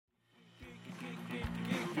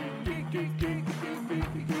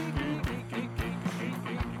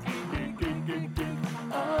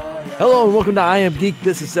Hello and welcome to I Am Geek.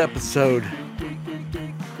 This is episode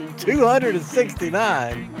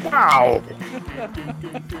 269. Wow.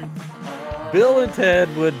 Bill and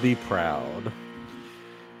Ted would be proud.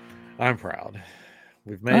 I'm proud.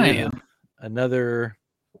 We've made another.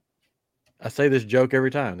 I say this joke every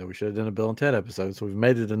time that we should have done a Bill and Ted episode. So we've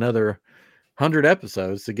made it another 100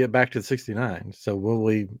 episodes to get back to 69. So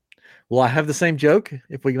will I have the same joke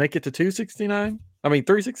if we make it to 269? I mean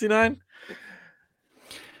 369?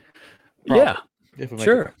 Yeah,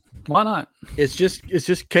 sure. Why not? It's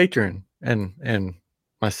just Katrin and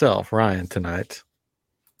myself, Ryan, tonight.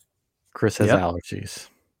 Chris has allergies.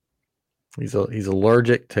 He's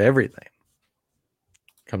allergic to everything.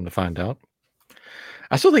 Come to find out.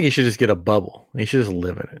 I still think he should just get a bubble. He should just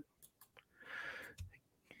live in it.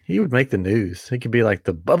 He would make the news. He could be like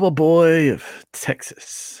the bubble boy of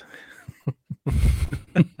Texas.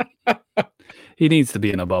 He needs to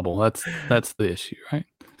be in a bubble. That's the issue, right?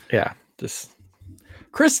 Yeah. Just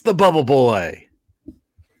Chris the Bubble Boy.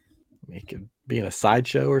 He could be in a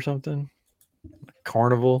sideshow or something. A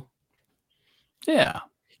carnival. Yeah.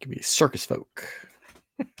 He could be circus folk.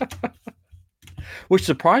 Which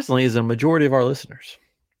surprisingly is a majority of our listeners.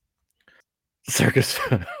 Circus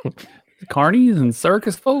folk. Carnies and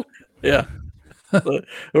circus folk? Yeah.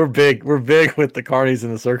 We're big with the carnies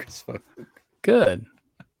and the circus folk. Good.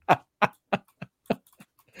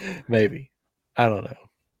 Maybe. I don't know.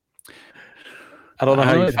 I don't know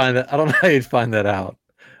how you find that. I don't know how you'd find that out.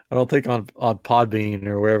 I don't think on Podbean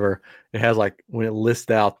or wherever it has, like, when it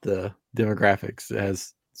lists out the demographics, it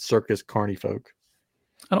has circus carny folk.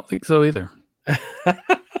 I don't think so either.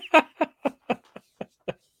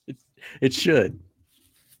 It should.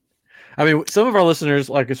 I mean, some of our listeners,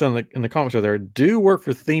 like I said in the comments are there, do work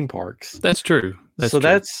for theme parks. That's true.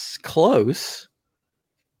 That's close,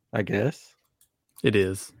 I guess. It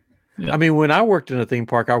is. Yeah. I mean, when I worked in a theme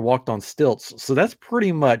park, I walked on stilts. So that's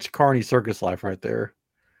pretty much carny circus life right there.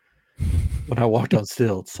 When I walked on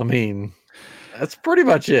stilts. I mean, that's pretty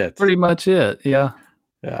much it. Pretty much it, yeah.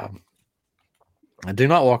 Yeah. I do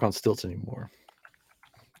not walk on stilts anymore.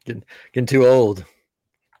 Getting too old.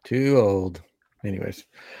 Too old. Anyways.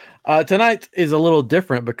 Tonight is a little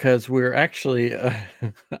different because we're actually, I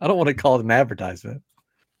don't want to call it an advertisement,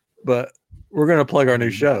 but we're going to plug our new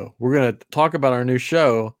show. We're going to talk about our new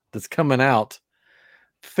show that's coming out,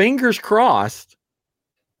 fingers crossed,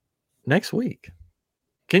 next week.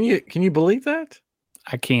 Can you believe that?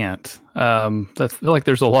 I can't. I feel like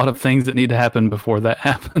there's a lot of things that need to happen before that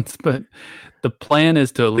happens, but the plan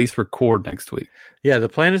is to at least record next week. Yeah, the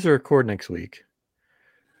plan is to record next week.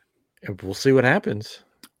 And we'll see what happens.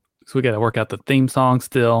 So we got to work out the theme song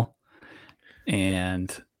still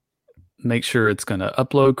and make sure it's going to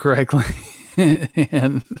upload correctly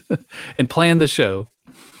and plan the show.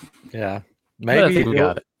 Yeah, maybe we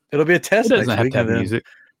got it. It'll be a test. It doesn't have to have music.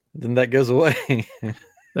 Then that goes away.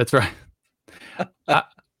 That's right.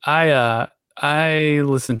 I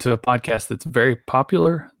listened to a podcast that's very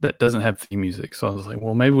popular that doesn't have theme music. So I was like,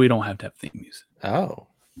 well, maybe we don't have to have theme music. Oh,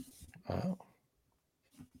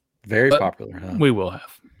 very popular. Huh? We will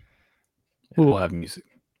have. We will have music.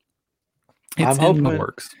 It's in the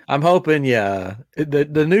works. I'm hoping. Yeah,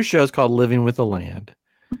 the new show is called Living with the Land,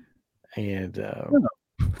 and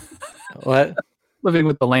what? Living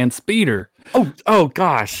with the Land Speeder. Oh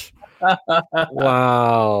gosh.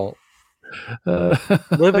 Wow.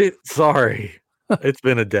 Sorry. It's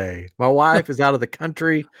been a day. My wife is out of the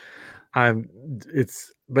country.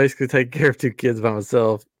 It's basically taking care of two kids by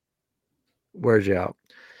myself. Where's she out?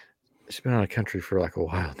 She's been out of the country for like a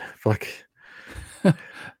while now.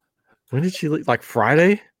 When did she leave? Like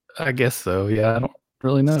Friday? I guess so. Yeah, I don't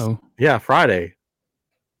really know. Yeah, Friday.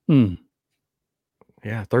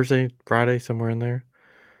 Yeah, Thursday, Friday, somewhere in there.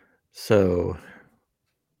 So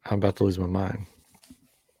I'm about to lose my mind.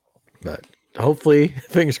 But hopefully,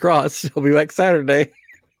 fingers crossed, she'll be back Saturday.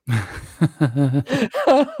 That's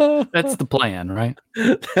the plan, right?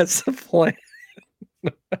 That's the plan.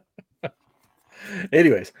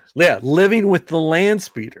 Anyways, yeah, Living with the Land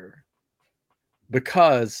Speeder.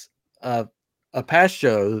 Because of a past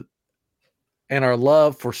show and our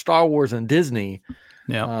love for Star Wars and Disney,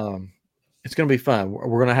 it's going to be fun.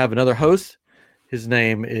 We're going to have another host. His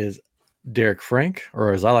name is Derek Frank,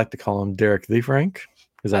 or as I like to call him, Derek the Frank.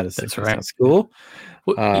 Because that's right. Sounds cool.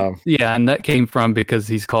 Yeah, and that came from because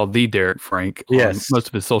he's called the Derek Frank on most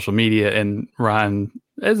of his social media, and Ryan,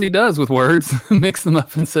 as he does with words, mixed them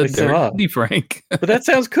up and said Derek the Frank. But that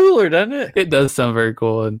sounds cooler, doesn't it? It does sound very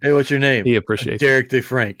cool. And hey, what's your name? He appreciates Derek the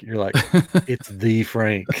Frank. You're like, it's the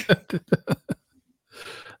Frank.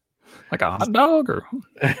 Like a hot dog or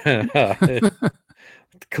the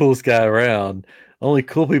coolest guy around. Only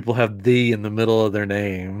cool people have the in the middle of their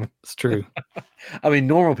name. It's true. I mean,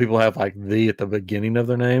 normal people have like the at the beginning of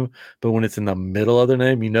their name, but when it's in the middle of their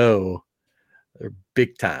name, you know they're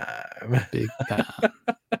big time. Big time.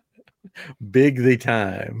 Big the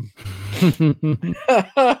time.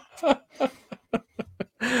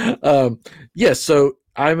 Yes, so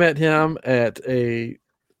I met him at a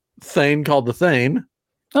thing called the Thane,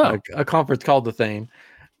 a conference called the Thane,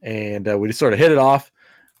 and we just sort of hit it off.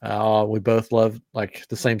 We both love like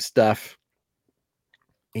the same stuff,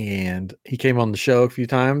 and he came on the show a few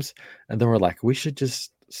times, and then we're like, we should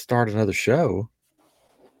just start another show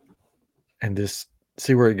and just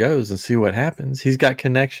see where it goes and see what happens. He's got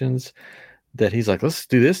connections that he's like, let's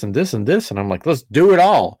do this and this and this, and I'm like, let's do it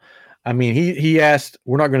all. I mean, he asked,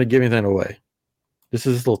 we're not going to give anything away. This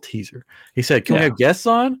is a little teaser. He said, can we have guests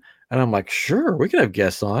on? And I'm like, sure, we can have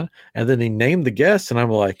guests on. And then he named the guests, and I'm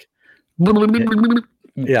like,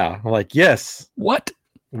 yeah, I'm like, yes. What?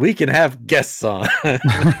 We can have guests on.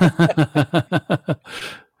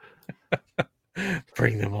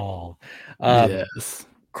 Bring them all. Yes.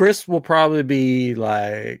 Chris will probably be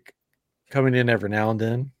like coming in every now and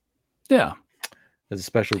then. Yeah. As a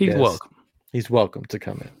special guest. He's welcome. He's welcome to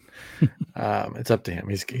come in. It's up to him.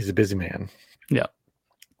 He's a busy man. Yeah.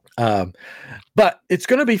 But it's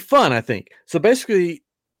going to be fun, I think. So basically,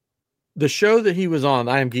 the show that he was on,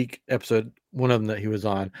 I Am Geek episode, one of them that he was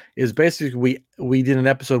on, is basically we did an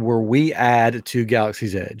episode where we add to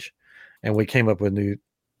Galaxy's Edge, and we came up with new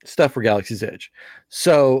stuff for Galaxy's Edge.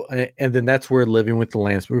 So, and then that's where Living with the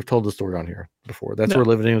Land Speeder, we've told the story on here before. That's where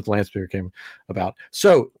Living with the Land Speeder came about.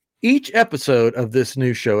 So each episode of this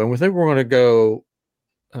new show, and we think we're going to go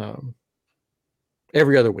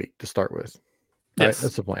every other week to start with. Yes. Right?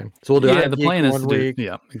 That's the plan. So we'll do the plan is 1 week.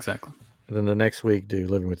 Yeah, exactly. And then the next week do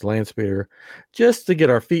Living with the Land Speeder, just to get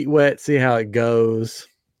our feet wet, see how it goes.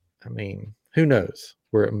 I mean, who knows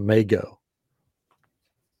where it may go?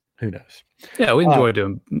 Who knows? Yeah, we enjoy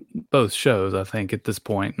doing both shows, I think, at this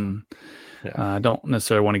point, and I don't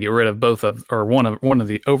necessarily want to get rid of both of or one of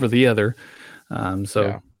the over the other.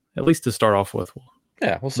 So at least to start off with,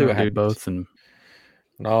 we'll see what happens. Do both and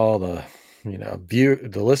all the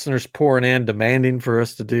the listeners pouring in, demanding for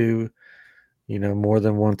us to do more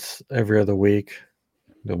than once every other week.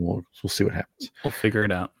 Then we'll see what happens. We'll figure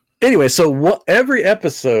it out. Anyway, so every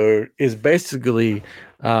episode is basically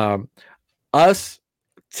us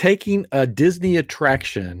taking a Disney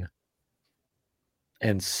attraction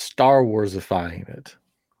and Star Warsifying it,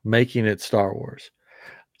 making it Star Wars.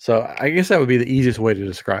 So I guess that would be the easiest way to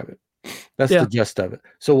describe it. That's the gist of it.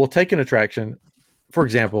 So we'll take an attraction, for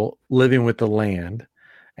example, Living with the Land,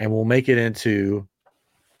 and we'll make it into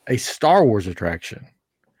a Star Wars attraction.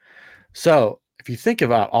 So if you think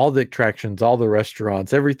about all the attractions, all the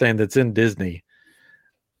restaurants, everything that's in Disney,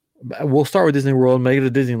 we'll start with Disney World, make it a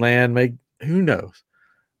Disneyland, who knows?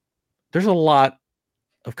 There's a lot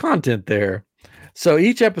of content there. So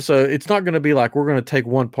each episode, it's not going to be like we're going to take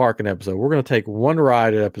one park an episode. We're going to take one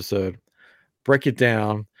ride an episode, break it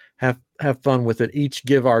down, have fun with it.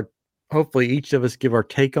 Hopefully each of us give our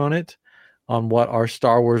take on it, on what our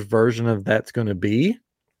Star Wars version of that's going to be.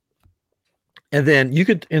 And then you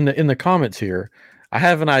could, in the comments here, I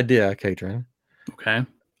have an idea, Katrin. Okay.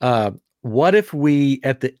 What if we,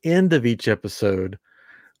 at the end of each episode,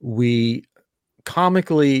 we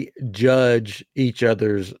comically judge each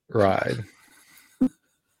other's ride?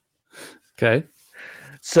 Okay.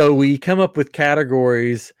 So we come up with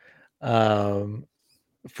categories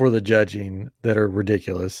for the judging that are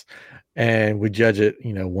ridiculous, and we judge it,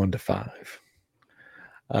 1 to 5.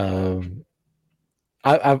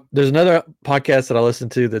 There's another podcast that I listen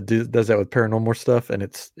to that does that with paranormal stuff, and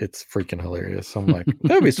it's freaking hilarious. So I'm like,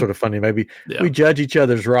 that would be sort of funny. Maybe we judge each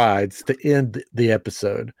other's rides to end the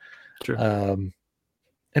episode. Sure. And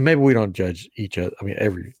maybe we don't judge each other. I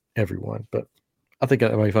mean, everyone, but I think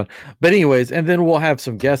that might be fun. But anyways, and then we'll have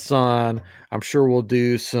some guests on. I'm sure we'll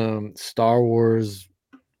do some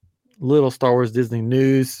little Star Wars Disney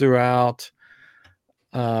news throughout.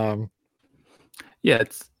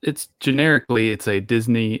 It's generically it's a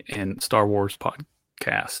Disney and Star Wars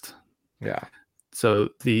podcast. Yeah. So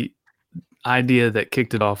the idea that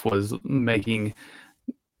kicked it off was making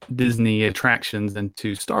Disney attractions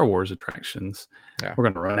into Star Wars attractions. Yeah. We're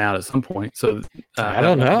going to run out at some point. So I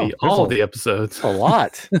don't know. All the episodes. A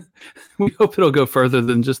lot. We hope it'll go further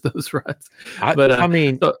than just those rides.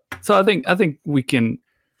 So I think we can.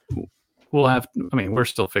 We'll have. I mean, we're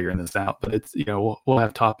still figuring this out, but it's we'll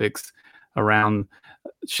have topics around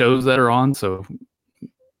shows that are on. So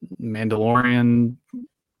Mandalorian,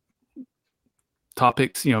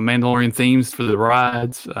 topics, Mandalorian themes for the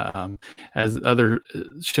rides, as other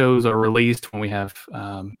shows are released. When we have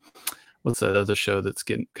what's that other show that's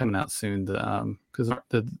coming out soon? Because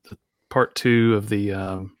the part 2 of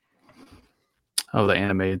the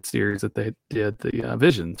animated series that they did, the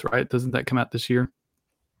Visions, right? Doesn't that come out this year?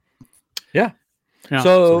 Yeah. Yeah.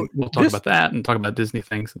 So we'll talk about that and talk about Disney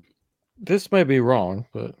things. This may be wrong,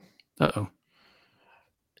 but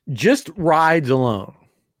just rides alone.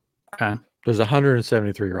 Okay. There's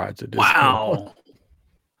 173 rides at Disney. Wow.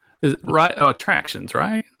 Is it right? Oh, attractions,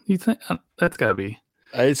 right? You think that's got to be?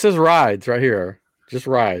 It says rides right here. Just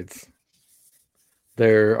rides.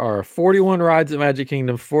 There are 41 rides at Magic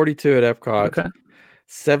Kingdom, 42 at Epcot,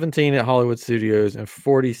 17 at Hollywood Studios, and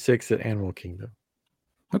 46 at Animal Kingdom.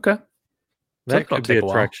 Okay. That could be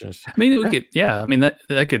attractions. I mean,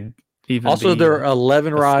 that could even. Also, there are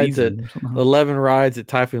 11 rides at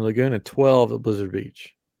Typhoon Lagoon and 12 at Blizzard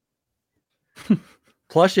Beach.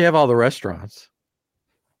 Plus, you have all the restaurants.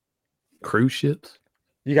 Cruise ships.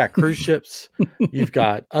 You got cruise ships. You've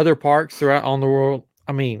got other parks throughout on the world.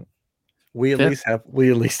 I mean, we at least have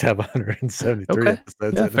 173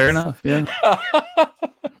 episodes. Yeah, fair enough. Yeah.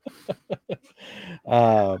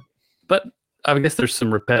 But I guess there's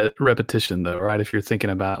some repetition, though, right? If you're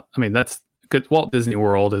thinking about, that's good. Walt Disney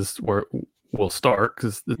World is where we'll start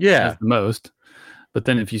because it's the most. But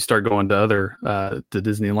then if you start going to other, to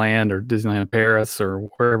Disneyland or Disneyland Paris or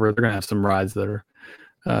wherever, they're going to have some rides that are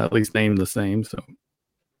at least named the same. So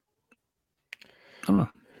I don't know.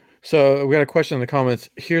 So we got a question in the comments.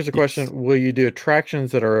 Here's a question: will you do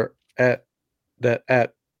attractions that are at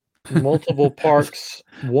multiple parks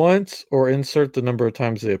once, or insert the number of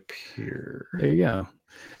times they appear? There you go.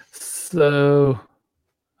 So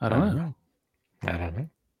I don't know.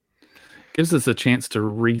 Gives us a chance to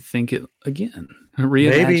rethink it again,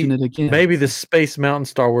 reimagine it again. Maybe the Space Mountain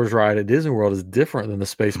Star Wars ride at Disney World is different than the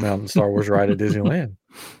Space Mountain Star Wars ride at Disneyland.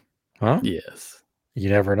 Huh? Yes. You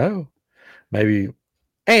never know. Maybe.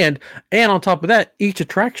 And on top of that, each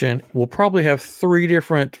attraction will probably have 3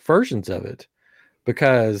 different versions of it,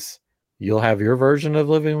 because you'll have your version of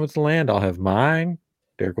Living with the Land. I'll have mine.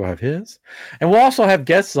 Derek will have his. And we'll also have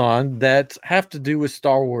guests on that have to do with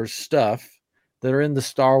Star Wars stuff, that are in the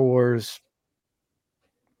Star Wars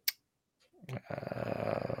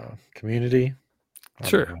community.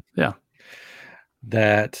 Sure. Yeah.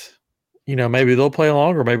 That, maybe they'll play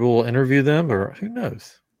along, or maybe we'll interview them, or who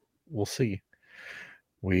knows? We'll see.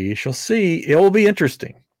 We shall see. It will be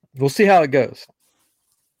interesting. We'll see how it goes.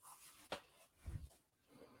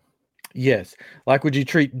 Yes. Like, would you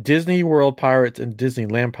treat Disney World Pirates and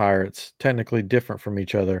Disneyland Pirates technically different from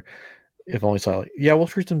each other? If only slightly. Yeah, we'll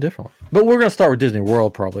treat them differently. But we're going to start with Disney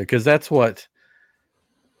World probably, because that's what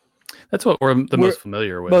we're most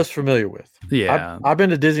familiar with. Yeah. I've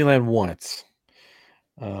been to Disneyland once.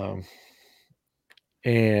 But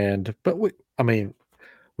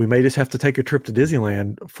we may just have to take a trip to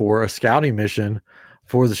Disneyland for a scouting mission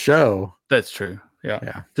for the show. That's true.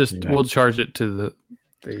 Yeah. We'll charge it to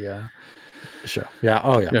the show. Yeah.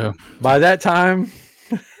 Oh yeah. By that time,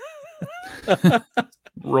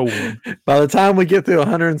 rolling. By the time we get through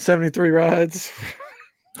 173 rides.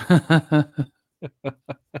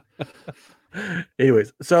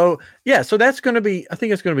 Anyways, so that's going to be, I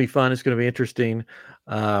think it's going to be fun. It's going to be interesting.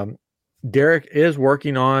 Derek is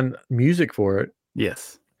working on music for it.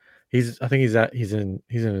 Yes. He's in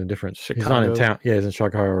a different, Chicago. He's not in town. Yeah, he's in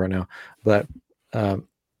Chicago right now, but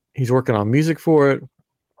he's working on music for it.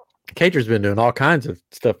 Cater's been doing all kinds of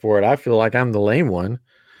stuff for it. I feel like I'm the lame one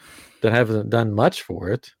that haven't done much for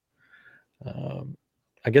it.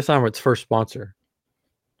 I guess I'm its first sponsor.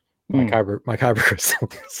 My Kyber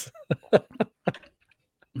crystals.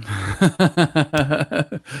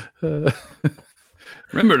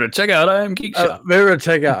 Remember to check out I Am Geek Shop. Remember to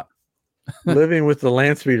check out Living with the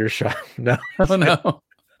Landspeeder Shop. No. Oh, no.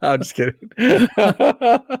 I'm just kidding.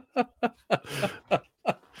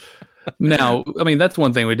 Now, that's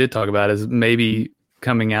one thing we did talk about, is maybe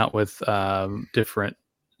coming out with different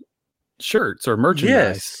shirts or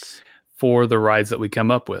merchandise for the rides that we come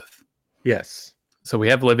up with. Yes. So we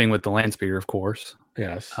have Living with the Landspeeder, of course.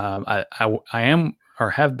 Yes. I am,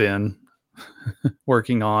 or have been,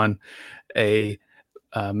 working on a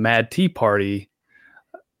Mad Tea Party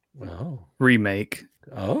remake.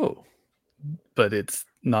 Oh. But it's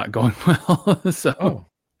not going well.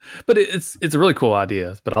 But it's a really cool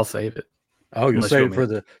idea, but I'll save it. Oh, you'll save it for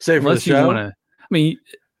the show?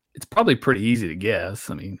 It's probably pretty easy to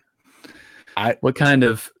guess. What kind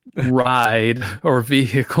of ride or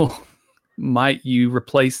vehicle might you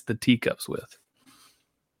replace the teacups with?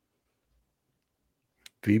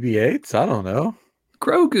 BB-8s? I don't know.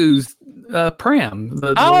 Grogu's pram,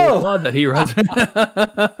 the little quad that he rides.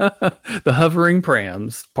 The hovering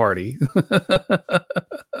prams party.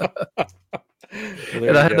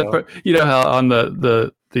 And I had you know how on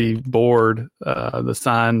the board, the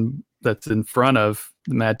sign that's in front of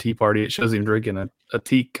the Mad Tea Party, it shows him drinking a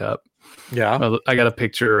teacup. Yeah. Well, I got a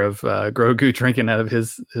picture of Grogu drinking out of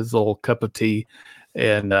his little cup of tea,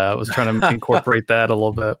 and was trying to incorporate that a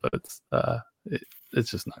little bit, but it's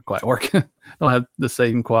just not quite working. Don't have the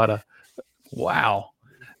same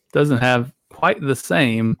doesn't have quite the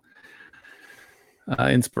same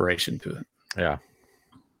inspiration to it. Yeah.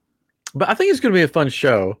 But I think it's going to be a fun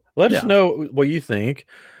show. Let us know what you think.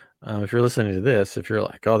 If you're listening to this, if you're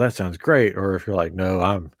like, oh, that sounds great. Or if you're like, no,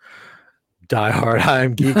 I'm diehard.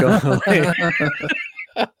 I'm geek only.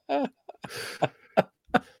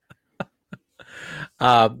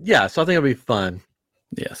 So I think it'll be fun.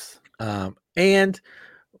 Yes. And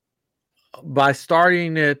by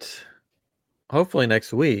starting it, hopefully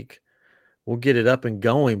next week, we'll get it up and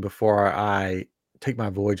going before I take my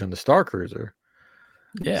voyage on the Star Cruiser.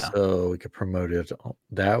 Yeah. So we could promote it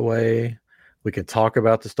that way. We could talk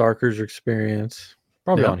about the Star Cruiser experience,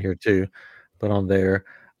 probably on here too, but on there.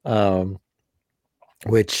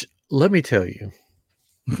 Which, let me tell you,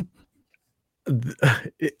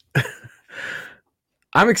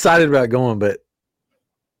 I'm excited about going, but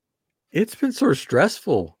it's been sort of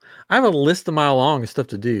stressful. I have a list a mile long of stuff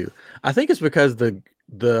to do. I think it's because the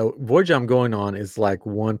voyage I'm going on is like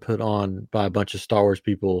one put on by a bunch of Star Wars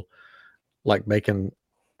people, like making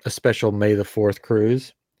a special May the 4th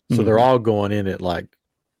cruise. So they're all going in it like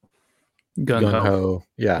gung-ho.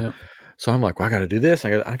 Yeah. Yep. So I'm like, well, I got to do this.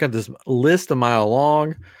 I got this list a mile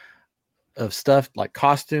long of stuff like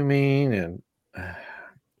costuming and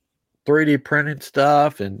 3D printed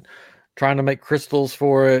stuff and trying to make crystals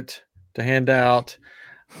for it to hand out.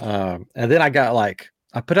 And then I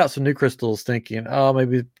put out some new crystals thinking, oh,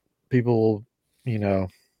 maybe people will,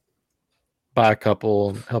 buy a couple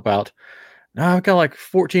and help out. Now I've got like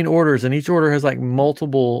 14 orders, and each order has like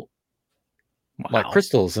multiple like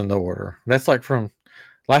crystals in the order. That's like from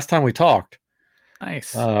last time we talked. Nice.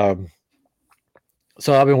 So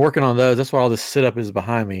I've been working on those. That's why all this sit up is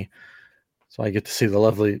behind me. So I get to see the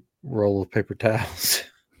lovely roll of paper towels.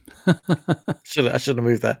 I should have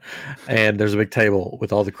moved that. And there's a big table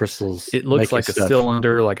with all the crystals. It looks like a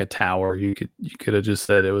cylinder, like a tower. You could have just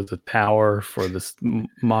said it was a tower for this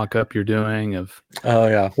mock-up you're doing of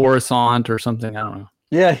Coruscant or something. I don't know.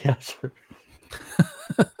 Yeah, sure.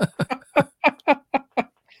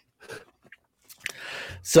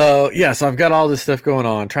 So I've got all this stuff going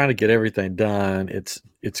on, trying to get everything done.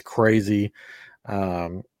 It's crazy.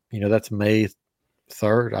 That's May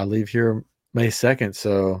 3rd. I leave here May 2nd,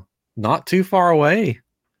 so not too far away.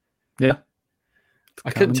 Yeah.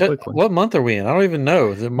 I couldn't tell what month are we in. I don't even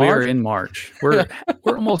know. Is it March? We're in March. We're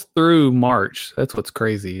almost through March. That's what's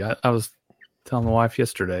crazy. I was telling my wife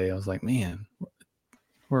yesterday, I was like, man,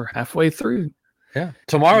 we're halfway through. Yeah.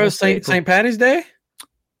 Tomorrow is St. Patty's Day?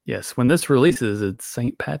 Yes. When this releases, it's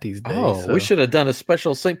St. Patty's Day. Oh, we should have done a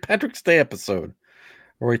special St. Patrick's Day episode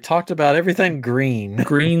where we talked about everything green.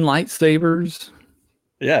 Green lightsabers.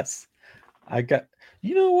 Yes. I got,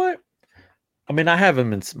 you know what? I mean, I have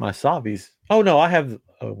them in my Savis. Oh, no, I have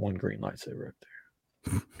one green lightsaber right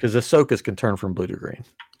there. Because Ahsoka's can turn from blue to green.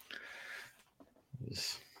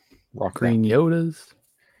 Green Yodas.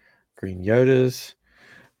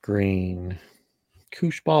 Green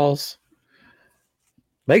koosh balls.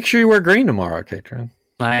 Make sure you wear green tomorrow, Katrin.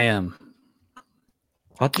 I am.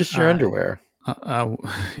 Not just your underwear.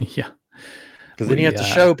 Yeah. Because then you have to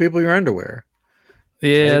show people your underwear.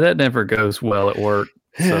 Yeah, that never goes well at work.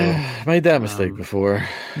 So made that mistake before.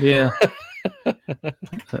 Yeah.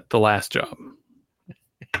 The last job.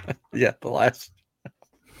 Yeah, the last.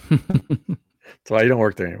 That's why you don't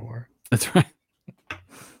work there anymore. That's right.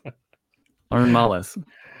 Learn my lesson.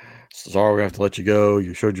 Sorry, we're going to have to let you go.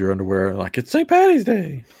 You showed your underwear. Like, it's St. Patty's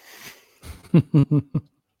Day.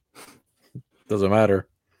 Doesn't matter.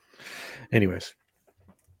 Anyways.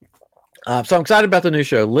 So I'm excited about the new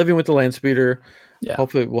show, Living with the Landspeeder. Yeah.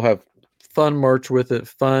 Hopefully we'll have fun merch with it,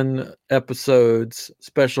 fun episodes,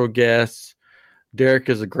 special guests. Derek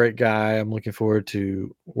is a great guy. I'm looking forward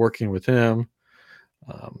to working with him.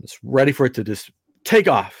 It's ready for it to just take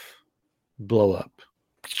off, blow up.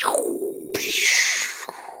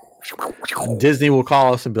 Disney will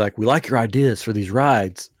call us and be like, we like your ideas for these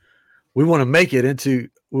rides. We want to make it into,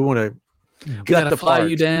 we want to gut the fly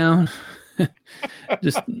you down.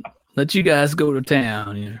 Just let you guys go to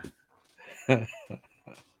town.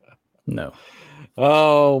 No.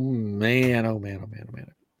 Oh man. All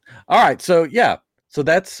right. So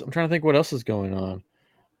that's, I'm trying to think what else is going on.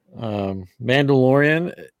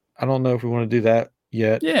 Mandalorian. I don't know if we want to do that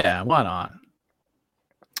yet. Yeah, why not?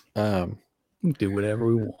 We do whatever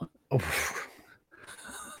we want.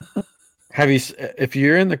 If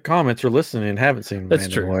you're in the comments or listening and haven't seen That's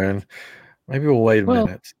Mandalorian, maybe we'll wait a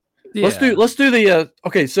minute. Yeah. Let's do the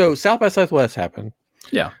okay. So South by Southwest happened.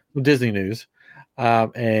 Yeah. Disney news,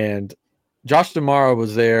 and Josh D'Amaro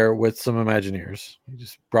was there with some Imagineers. He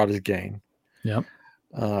just brought his gang. Yep.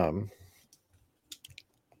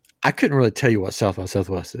 I couldn't really tell you what South by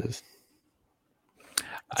Southwest is.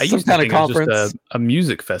 I used to think it was just a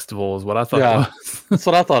music festival is what I thought it was. That's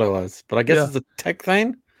what I thought it was. But I guess it's a tech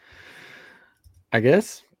thing. I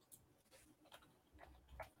guess.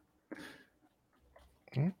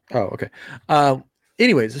 Oh, okay.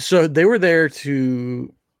 Anyways, so they were there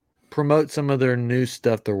to promote some of their new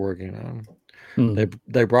stuff they're working on.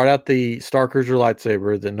 They brought out the Star Cruiser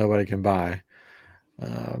lightsaber that nobody can buy.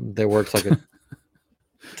 That works like a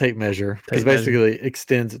tape measure because basically it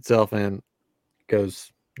extends itself and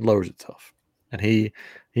lowers itself. And he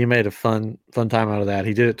made a fun time out of that.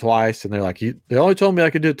 He did it twice, and they're like, they only told me I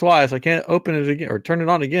could do it twice. I can't open it again or turn it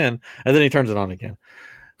on again. And then he turns it on again,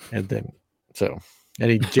 and then and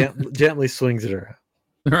he gently swings it around.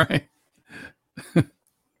 Right.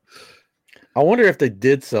 I wonder if they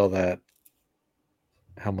did sell that,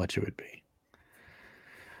 how much it would be.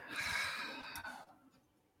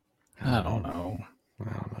 I don't know. I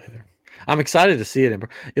don't know either. I'm excited to see it.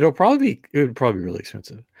 It would probably be really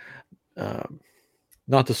expensive.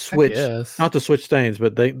 Not to switch things,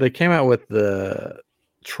 but they came out with the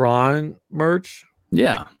Thrawn merch.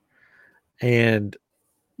 Yeah. And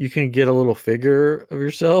you can get a little figure of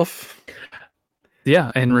yourself.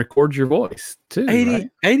 Yeah, and record your voice too.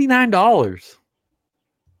 $89.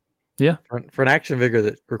 Yeah. For an action figure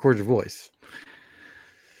that records your voice.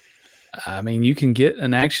 I mean, you can get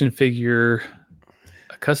an action figure,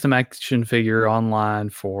 a custom action figure online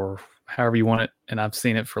for however you want it, and I've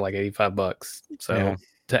seen it for like $85. So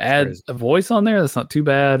to add a voice on there, that's not too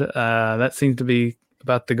bad. That seems to be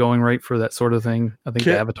about the going rate for that sort of thing. I think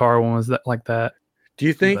the Avatar one was like that. Do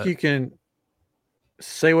you think you can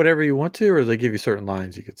say whatever you want to, or do they give you certain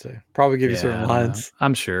lines you could say? Probably give you certain lines.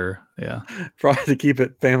 I'm sure. Yeah. Probably to keep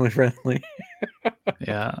it family friendly.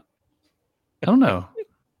 Yeah. I don't know.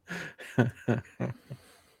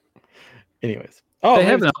 Anyways. They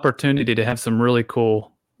have an opportunity to have some really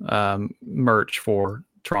cool merch for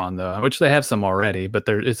Thrawn, though, which they have some already, but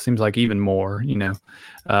it seems like even more, The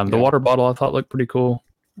water bottle I thought looked pretty cool.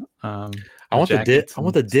 I want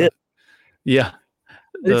the dip. Yeah.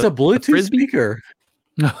 It's a Bluetooth speaker.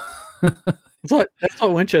 That's what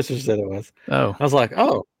Winchester said it was. Oh. I was like,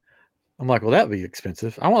 oh. I'm like, well, that'd be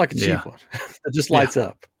expensive. I want like a cheap one that just lights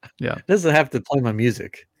up. Yeah. It doesn't have to play my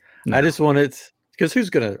music. No. I just want it because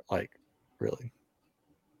who's gonna really?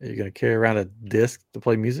 Are you gonna carry around a disc to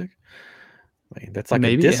play music? I mean, that's like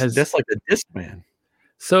a disc. That's like a disc man.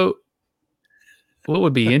 So, what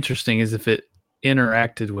would be interesting is if it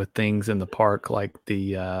interacted with things in the park, like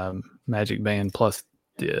the Magic Band Plus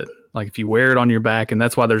did. Like if you wear it on your back, and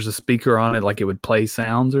that's why there's a speaker on it, like it would play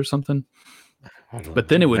sounds or something. But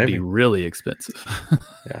then it would be really expensive.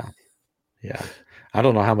 Yeah. I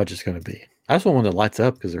don't know how much it's going to be. I just want one that lights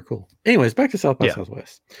up because they're cool. Anyways, back to South by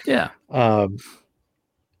Southwest. Yeah. So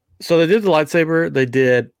they did the lightsaber. They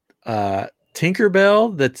did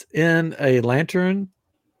Tinkerbell that's in a lantern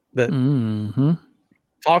that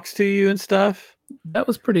talks to you and stuff. That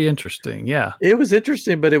was pretty interesting. Yeah. It was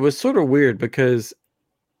interesting, but it was sort of weird because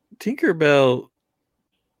Tinkerbell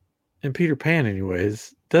and Peter Pan,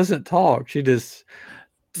 anyways, doesn't talk. She just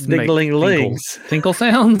ding-a-ling-lings. Tinkle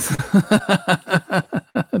sounds?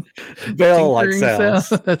 Bell-like sounds.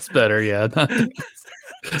 That's better, yeah.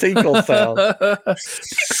 Tinkle sound.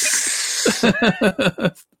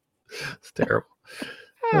 It's terrible.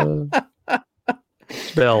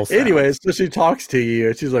 Bell sounds. Anyways, so she talks to you,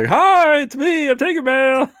 and she's like, hi, it's me, I'm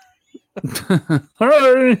Tinkerbell.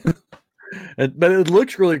 Hi. But it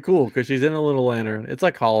looks really cool because she's in a little lantern. It's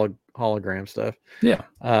like hologram stuff. Yeah.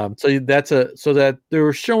 So that they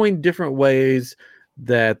were showing different ways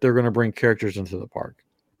that they're going to bring characters into the park.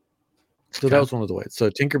 So that was one of the ways. So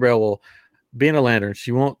Tinkerbell will be in a lantern.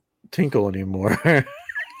 She won't tinkle anymore,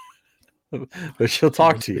 but she'll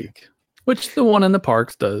talk to you. Which the one in the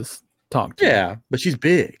parks does talk to you. Yeah, but she's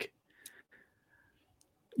big.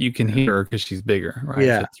 You can hear her because she's bigger, right?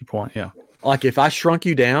 Yeah. That's your point. Yeah. Like if I shrunk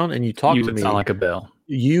you down and you talk to me, you would sound like a bell.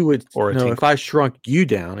 You would, or a tinkle. If I shrunk you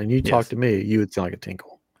down and you talk to me, you would sound like a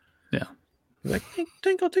tinkle. Yeah. Like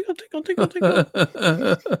tinkle, tinkle, tinkle, tinkle, tinkle.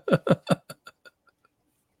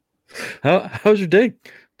 How's your day?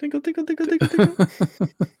 Tinkle, tinkle, tinkle, tinkle, tinkle.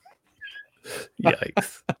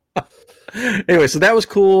 Yikes. Anyway, so that was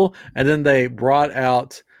cool. And then they brought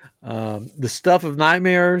out the Stuff of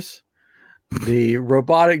Nightmares, the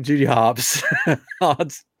robotic Judy Hopps on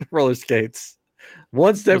roller skates.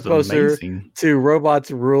 One step closer to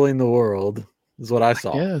robots ruling the world is what I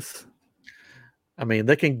saw. Yes. I mean,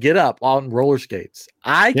 they can get up on roller skates.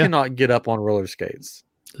 I cannot get up on roller skates.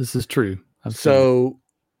 This is true.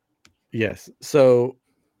 Yes. So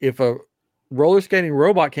if a roller skating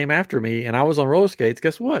robot came after me and I was on roller skates,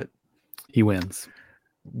 guess what? He wins.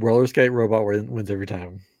 Roller skate robot wins every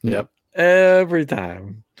time. Yep. Every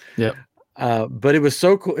time. Yep. But it was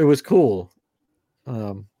so cool. It was cool.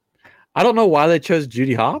 I don't know why they chose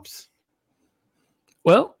Judy Hopps.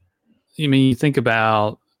 Well, you think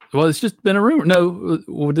about, it's just been a rumor.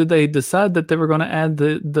 No, did they decide that they were going to add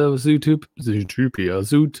the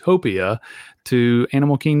Zootopia to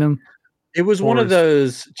Animal Kingdom? It was one of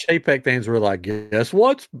those Chapek things where like, guess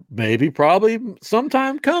what? Maybe, probably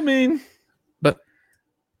sometime coming. But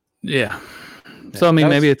yeah. So, I mean,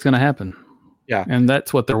 maybe it's going to happen. Yeah. And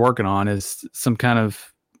that's what they're working on, is some kind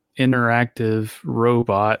of interactive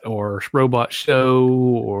robot or robot show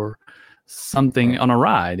or something on a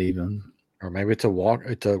ride even. Or maybe it's a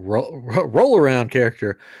roll around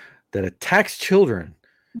character that attacks children.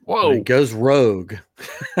 Whoa. It goes rogue.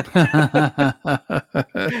 Mommy,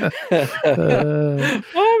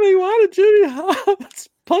 why did Judy Hopps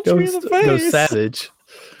punch me in the face? Go savage.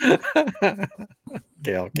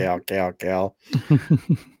 Gal.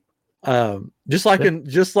 Just like in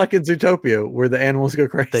Zootopia, where the animals go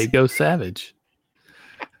crazy. They go savage.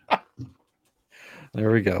 There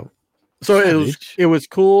we go. So it was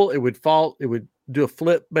cool. It would fall. It would do a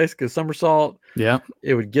flip, basically a somersault. Yeah.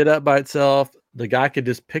 It would get up by itself. The guy could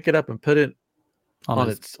just pick it up and put it on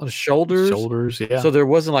its shoulders. Shoulders, yeah. So there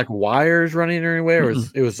wasn't like wires running anywhere.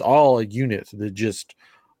 It was all a unit that just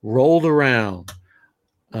rolled around.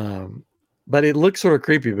 But it looked sort of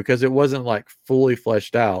creepy because it wasn't like fully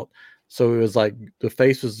fleshed out. So it was like the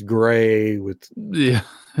face was gray with no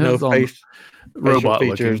face, robot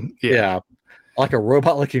features. Looking. Yeah. Like a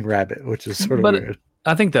robot looking rabbit, which is sort of weird.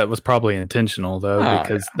 I think that was probably intentional though,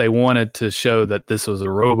 because they wanted to show that this was a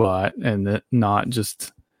robot and that not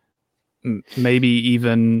just maybe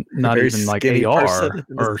even not even like AR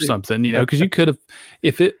or something, because you could have,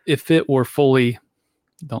 if it were fully,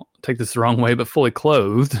 don't take this the wrong way, but fully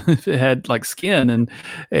clothed, if it had like skin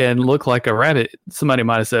and looked like a rabbit, somebody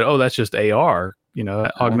might have said, oh, that's just AR,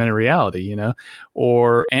 augmented reality,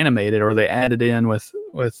 or animated, or they added in with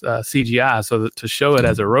CGI so that to show it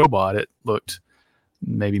as a robot, it looked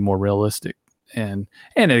maybe more realistic. And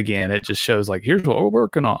again, it just shows like, here's what we're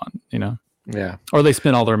working on, Yeah. Or they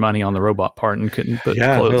spent all their money on the robot part and couldn't put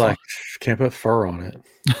clothes on. Can't put fur on it.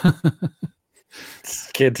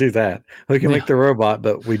 Can't do that. We can make the robot,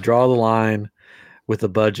 but we draw the line with a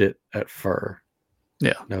budget at fur.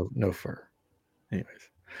 Yeah. No fur. Anyways.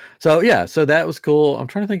 So that was cool. I'm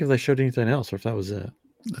trying to think if they showed anything else or if that was it.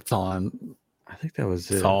 That's all I think that was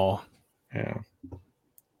it. That's all. Yeah.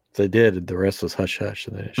 If they did, the rest was hush hush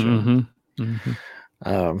and they didn't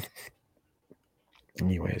show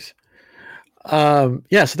anyways. So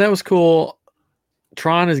that was cool.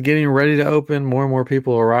 Thrawn is getting ready to open. More and more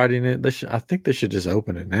people are riding it. I think they should just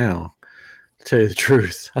open it now, to tell you the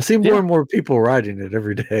truth. I see more and more people riding it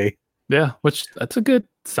every day. Yeah, which that's a good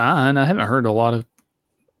sign. I haven't heard a lot of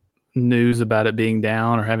news about it being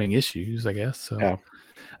down or having issues, I guess. So I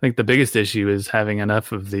think the biggest issue is having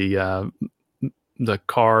enough of the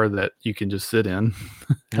car that you can just sit in.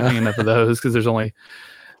 Having enough of those, because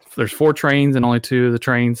there's 4 trains and only 2 of the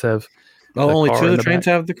trains have. Oh, only 2 of the trains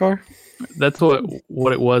have the car? That's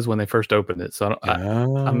what it was when they first opened it. So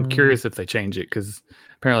I'm curious if they change it, because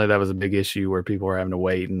apparently that was a big issue where people were having to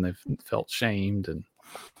wait and they felt shamed and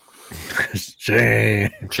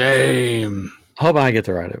shame. I hope I get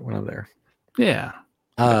to ride it when I'm there. Yeah,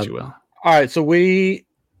 I bet you will. All right, so this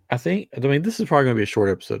is probably going to be a short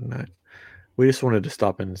episode tonight. We just wanted to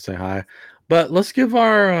stop in and say hi, but let's give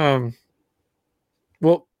our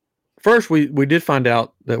first we did find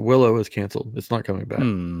out that Willow is canceled. It's not coming back.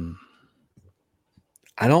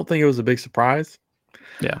 I don't think it was a big surprise.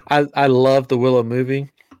 Yeah, I love the Willow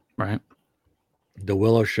movie. Right. The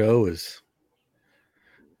Willow show is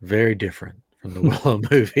very different from the Willow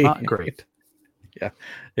movie. Not great. Yeah,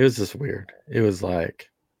 it was just weird. It was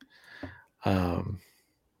like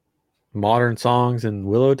modern songs in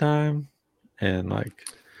Willow time and like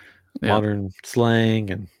modern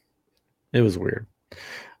slang, and it was weird.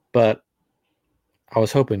 But I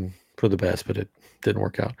was hoping for the best, but it didn't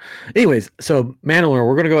work out. Anyways, so Mandalorian,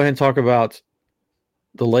 we're going to go ahead and talk about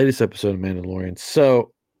the latest episode of Mandalorian.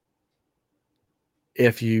 So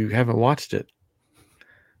if you haven't watched it,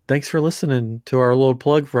 thanks for listening to our little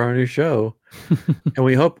plug for our new show. And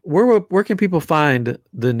we hope where can people find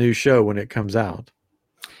the new show when it comes out?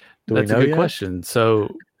 That's a good question.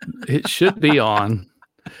 So it should be on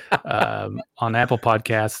Apple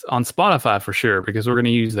Podcasts, on Spotify for sure, because we're going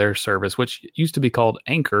to use their service, which used to be called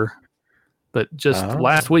Anchor, but just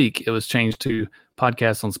last week it was changed to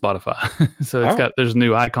Podcasts on Spotify. So there's a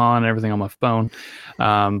new icon and everything on my phone,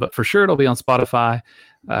 but for sure it'll be on Spotify.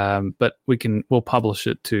 But we'll publish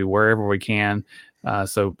it to wherever we can.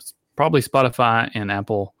 So probably Spotify and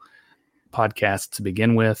Apple Podcasts to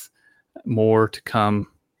begin with. More to come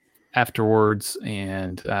afterwards,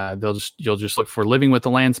 and you'll just look for Living with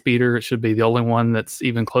the Land Speeder. It should be the only one that's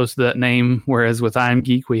even close to that name. Whereas with I Am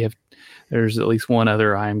Geek, there's at least one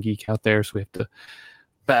other I Am Geek out there, so we have to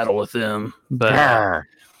battle with them. But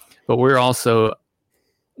we're also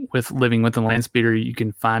with Living with the Land Speeder. You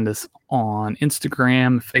can find us on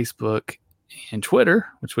Instagram, Facebook, and Twitter,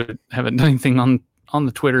 which we haven't done anything on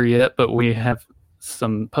the Twitter yet, but we have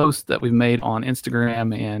some posts that we've made on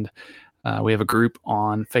Instagram, and we have a group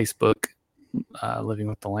on Facebook, Living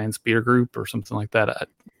with the Land Speeder group or something like that. It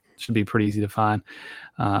should be pretty easy to find.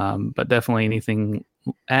 But definitely anything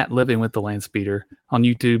at Living with the Land Speeder on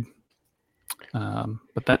YouTube.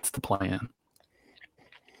 But that's the plan.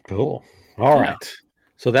 Cool. All right.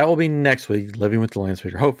 So that will be next week, Living with the Land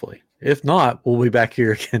Speeder, hopefully. If not, we'll be back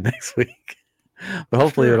here again next week. But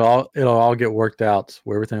hopefully it'll all get worked out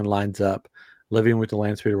where everything lines up. Living with the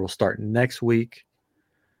Land Speeder will start next week.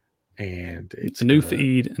 And it's a new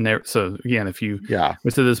feed, and there. So again,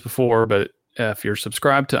 we said this before, but if you're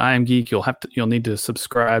subscribed to I Am Geek, you'll need to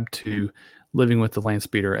subscribe to Living with the Land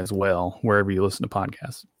Speeder as well, wherever you listen to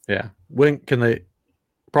podcasts. Yeah. When can they?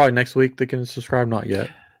 Probably next week they can subscribe. Not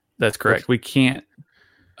yet. That's correct. We can't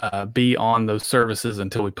be on those services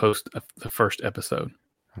until we post the first episode.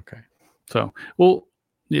 Okay. So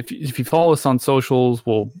if you follow us on socials,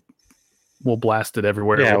 we'll blast it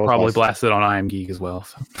everywhere. Yeah, we'll probably blast it on I Am Geek as well.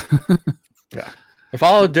 So. Yeah.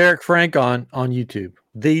 Follow Derek Frank on YouTube.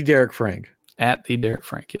 The Derek Frank. At the Derek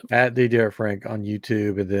Frank. Yep. At the Derek Frank on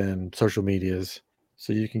YouTube and then social medias.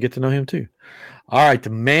 So you can get to know him too. All right. The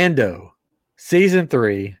Mando. Season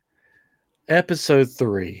 3. Episode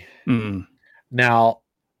 3. Mm. Now,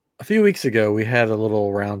 a few weeks ago, we had a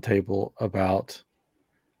little round table about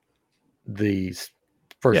the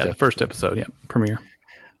first episode. Premiere.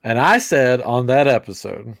 And I said on that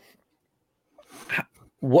episode,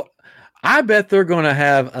 I bet they're going to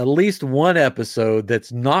have at least one episode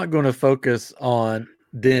that's not going to focus on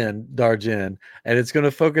Din Djarin, and it's going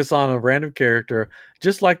to focus on a random character,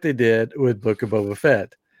 just like they did with Book of Boba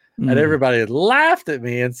Fett. And everybody had laughed at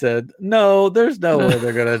me and said, "No, there's no way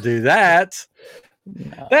they're going to do that.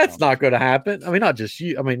 No. That's not going to happen." I mean, not just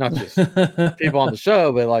you. I mean, not just people on the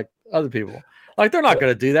show, but like other people. Like, they're not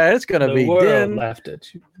going to do that. It's going to be Din. Laughed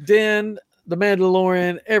at you. Din, the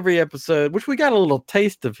Mandalorian, every episode, which we got a little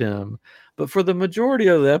taste of him. But for the majority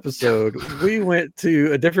of the episode, we went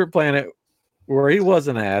to a different planet where he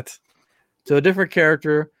wasn't at, to a different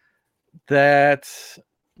character that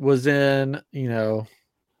was in, a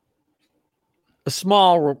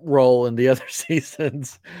small role in the other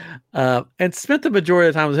seasons, and spent the majority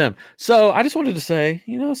of the time with him. So I just wanted to say,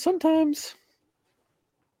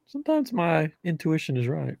 sometimes my intuition is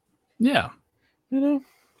right. Yeah. Yeah.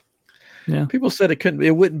 People said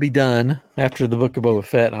it wouldn't be done after the Book of Boba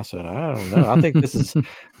Fett. And I said, I don't know. I think this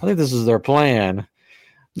is their plan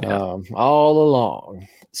all along.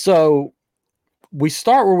 So we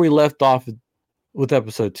start where we left off with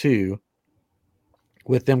episode 2,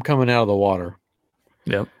 with them coming out of the water.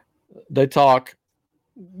 Yep. They talk,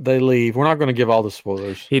 they leave. We're not going to give all the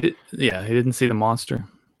spoilers. He didn't see the monster.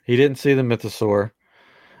 He didn't see the mythosaur.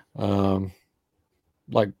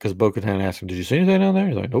 Because Bo-Katan asked him, "Did you see anything down there?"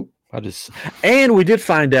 He's like, "Nope. And we did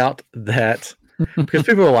find out that because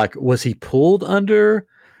people were like, "Was he pulled under?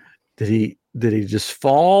 Did he just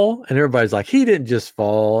fall?" And everybody's like, "He didn't just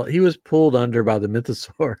fall. He was pulled under by the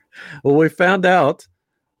mythosaur." Well, we found out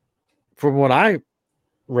from what I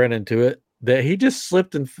read into it that he just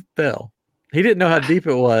slipped and fell. He didn't know how deep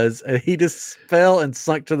it was, and he just fell and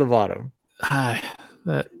sunk to the bottom.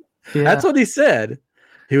 That's what he said.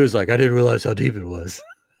 He was like, "I didn't realize how deep it was."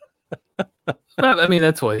 I mean,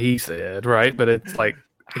 that's what he said, right? But it's like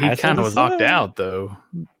he kind of was knocked out, though.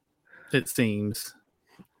 It seems.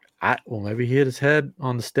 Maybe he hit his head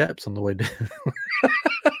on the steps on the way down.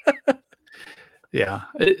 Yeah,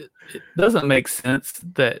 it doesn't make sense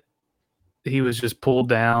that he was just pulled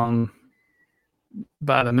down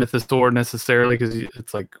by the mythosaur necessarily, because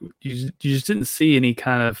it's like you just didn't see any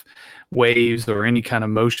kind of waves or any kind of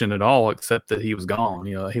motion at all, except that he was gone.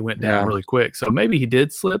 He went down really quick. So maybe he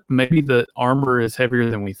did slip. Maybe the armor is heavier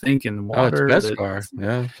than we think in the water. Oh, it's Beskar.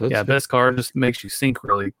 Yeah. So Beskar just makes you sink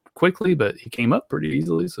really quickly, but he came up pretty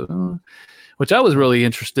easily. So, which I was really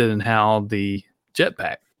interested in how the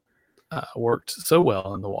jetpack worked so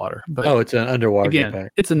well in the water. But it's an underwater jetpack.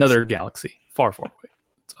 It's another galaxy, far, far away.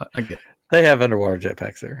 So I get it. They have underwater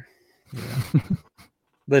jetpacks there. Yeah.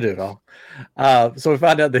 They do it all. So we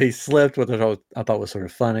find out that he slipped, which I thought was sort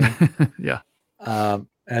of funny. Yeah. And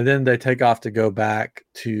then they take off to go back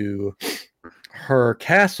to her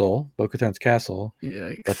castle, Bo-Katan's castle.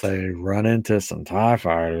 Yikes. But they run into some TIE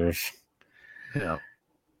fighters. Yeah.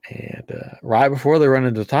 And right before they run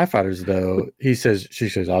into TIE fighters, though, she says,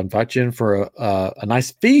 I'll invite you in for a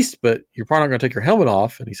nice feast, but you're probably not going to take your helmet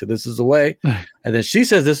off. And he said, this is the way. And then she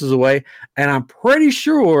says, this is the way. And I'm pretty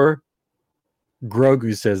sure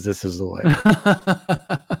Grogu says, this is the way.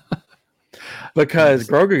 Because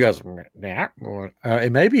Grogu goes,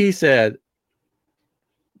 and maybe he said,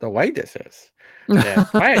 the way this is. Yeah,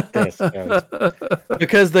 right, this is.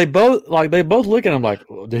 Because they both look at him like,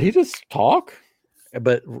 did he just talk?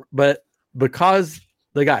 But because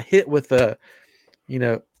they got hit with a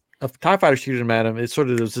TIE fighter shooting him at him, it sort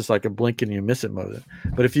of was just like a blink and you miss it moment.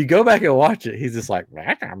 But if you go back and watch it, he's just like,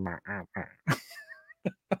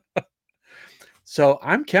 so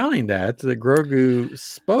I'm counting that Grogu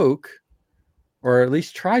spoke, or at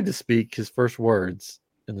least tried to speak his first words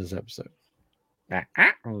in this episode. I'll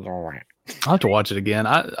have to watch it again.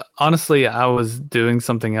 I was doing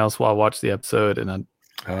something else while I watched the episode, and I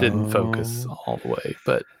didn't focus all the way,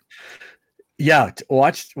 but yeah,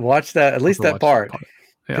 watch that, at least that part,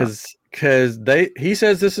 because he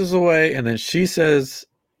says this is the way, and then she says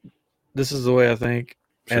this is the way, I think,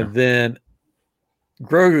 and then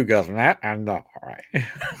Grogu goes, I'm not right.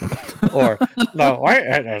 Or no, wait,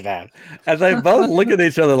 there's that. And they both look at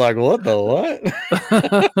each other like, what the what?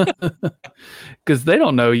 Because they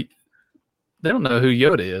don't know who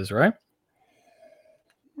Yoda is, right?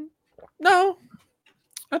 No.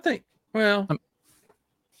 I think, well,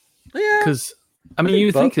 yeah. Because,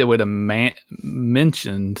 you think they would have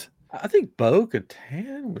mentioned. I think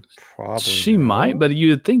Bo-Katan would probably. She might, but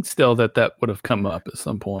you'd think still that would have come up at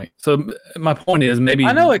some point. So my point is, maybe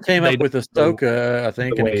I know it came up with Ahsoka, I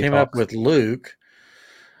think, and it came up with Luke.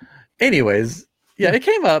 Anyways, yeah, it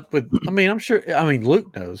came up with. I'm sure.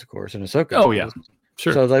 Luke knows, of course, and Ahsoka. Oh yeah,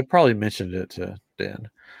 sure. So they probably mentioned it to Den.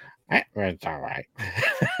 It's all right.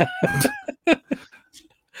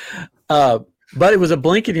 But it was a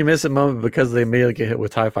blink and you miss it moment because they immediately get hit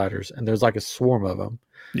with TIE fighters, and there's like a swarm of them.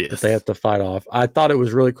 Yes. That they have to fight off. I thought it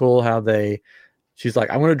was really cool how she's like,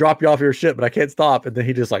 I'm going to drop you off your ship, but I can't stop. And then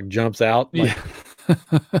he just like jumps out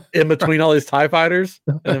in between all these TIE fighters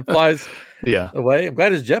and then flies away. I'm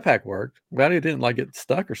glad his jetpack worked. I'm glad he didn't like get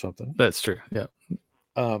stuck or something. That's true. Yeah.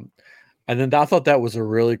 And then I thought that was a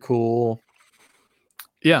really cool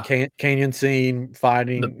canyon scene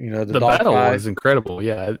fighting, the battle fight was incredible.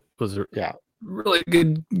 Yeah. It was really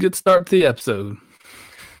good start to the episode.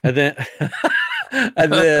 And then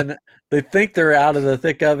and then they think they're out of the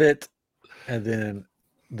thick of it, and then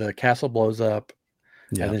the castle blows up,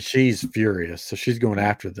 and then she's furious, so she's going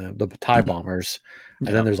after them, the TIE bombers, and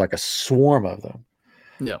then there's like a swarm of them.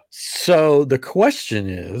 Yeah. So the question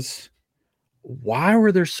is, why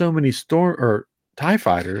were there so many TIE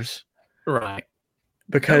fighters? Right.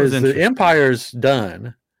 Because the Empire's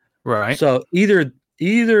done. Right. So either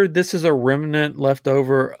this is a remnant left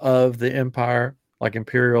over of the Empire, like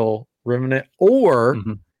Imperial remnant, or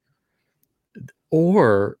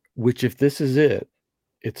which, if this is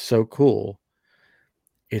it's so cool,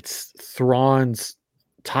 it's Thrawn's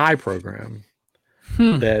TIE program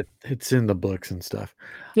that it's in the books and stuff.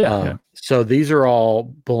 So these are all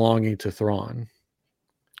belonging to Thrawn.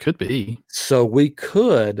 Could be. So we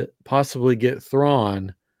could possibly get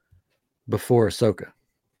Thrawn before Ahsoka,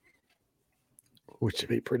 which would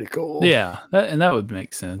be pretty cool. Yeah, that would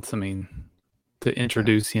make sense. To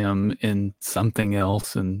introduce him in something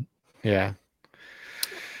else, and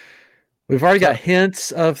we've already got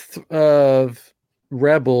hints of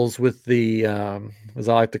rebels with the as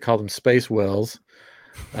I like to call them, space whales,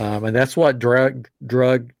 and that's what drug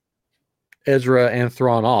Ezra and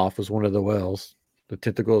Thrawn off, was one of the whales. The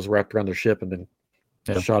tentacles wrapped around their ship and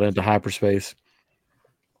then shot into hyperspace.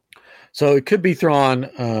 So it could be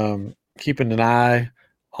Thrawn keeping an eye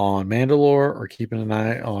on Mandalore, or keeping an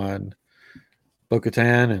eye on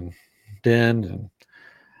Bo-Katan and Den, and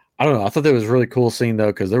I don't know. I thought that was a really cool scene though,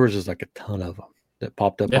 because there was just like a ton of them that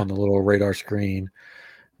popped up on the little radar screen.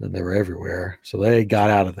 then they were everywhere. So they got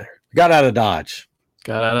out of there. Got out of Dodge.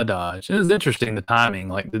 Got out of Dodge. It was interesting, the timing.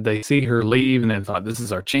 Like, did they see her leave and then thought, this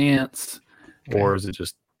is our chance? Or is it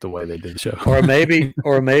just the way they did the show? or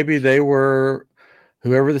maybe they were,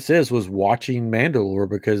 whoever this is, was watching Mandalore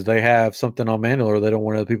because they have something on Mandalore they don't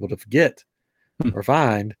want other people to forget or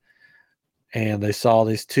find. And they saw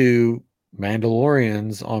these two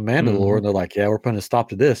Mandalorians on Mandalore, and they're like, yeah, we're putting a stop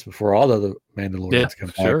to this before all the other Mandalorians come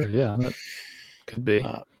back. Sure, yeah, that could be.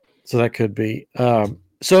 So that could be.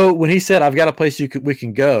 So when he said, I've got a place we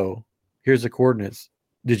can go, here's the coordinates.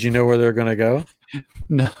 Did you know where they're going to go?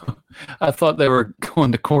 No, I thought they were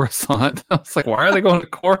going to Coruscant. I was like, why are they going to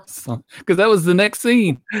Coruscant? Because that was the next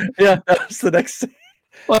scene. Yeah, that was the next scene.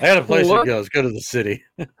 I got a place to go. Let's go to the city.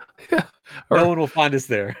 Yeah. No one will find us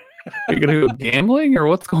there. Are you going to go gambling or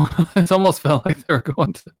what's going on? It almost felt like they were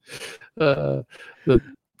going to the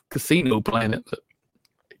casino planet. But.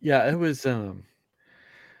 Yeah, it was...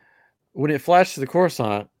 when it flashed to the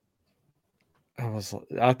Coruscant,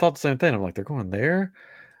 I thought the same thing. I'm like, they're going there?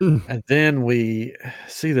 And then we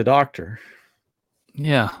see the doctor.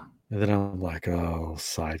 Yeah. And then I'm like, oh,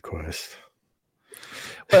 side quest.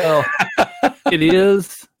 Well, it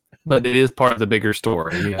is, but it is part of the bigger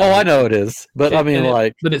story. You know? Oh, I know it is. But but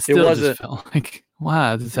it still just felt like,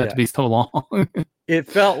 why does it have to be so long? It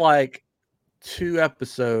felt like two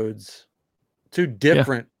different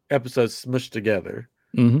episodes smushed together.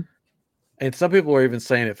 Mm-hmm. And some people were even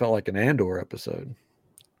saying it felt like an Andor episode.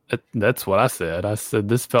 That's what I said. I said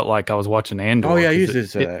this felt like I was watching Andor. Oh, yeah, you did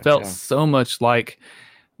say that. It felt so much like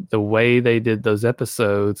the way they did those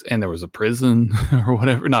episodes, and there was a prison or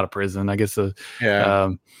whatever. Not a prison, I guess. I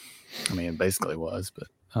mean, it basically was, but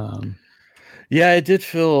yeah, it did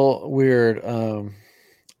feel weird.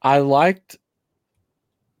 I liked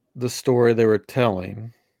the story they were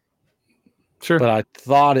telling. Sure. But I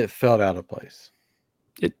thought it felt out of place.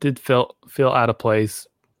 It did feel out of place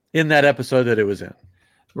in that episode that it was in.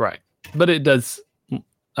 Right. But it does.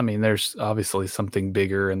 I mean, there's obviously something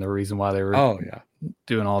bigger and the reason why they were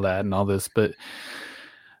doing all that and all this. But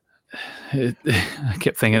I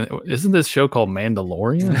kept thinking, isn't this show called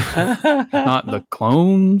Mandalorian? Not the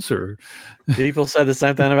clones? Or people said the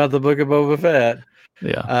same thing about the Book of Boba Fett.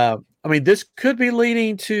 Yeah. I mean, this could be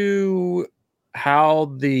leading to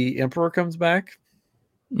how the Emperor comes back.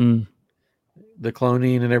 The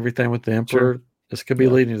cloning and everything with the Emperor. Sure. This could be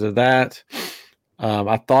leading to that.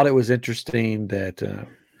 I thought it was interesting that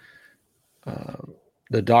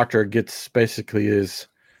the Doctor gets basically his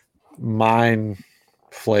mind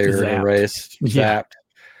flare erased, zapped.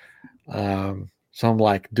 So I'm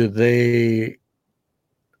like,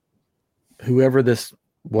 whoever this,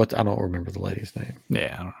 I don't remember the lady's name.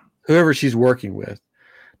 Yeah, I don't know. Whoever she's working with,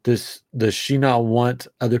 does she not want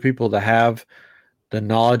other people to have the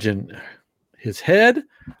knowledge in his head?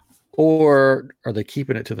 Or are they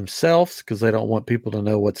keeping it to themselves because they don't want people to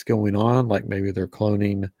know what's going on? Like maybe they're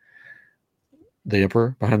cloning the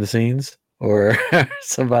Emperor behind the scenes or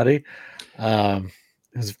somebody.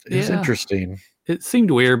 It's interesting. It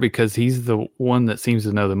seemed weird because he's the one that seems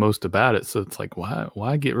to know the most about it. So it's like,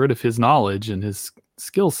 why get rid of his knowledge and his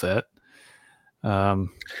skill set?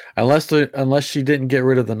 Unless she didn't get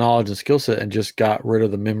rid of the knowledge and skill set and just got rid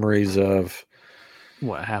of the memories of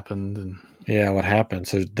what happened and what happened,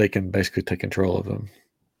 so they can basically take control of them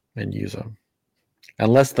and use them.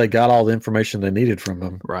 Unless they got all the information they needed from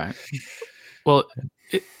him. Right. Well,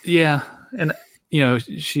 and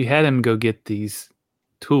she had him go get these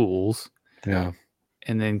tools. Yeah.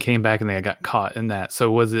 And then came back and they got caught in that.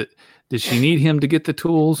 So did she need him to get the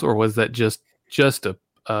tools, or was that just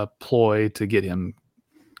a ploy to get him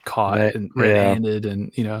caught and red-handed?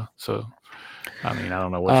 And so I mean, I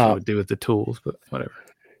don't know what she would do with the tools, but whatever.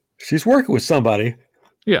 She's working with somebody.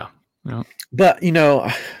 Yeah. But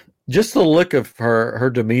just the look of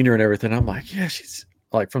her demeanor and everything, I'm like, yeah, she's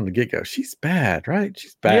like from the get-go, she's bad, right?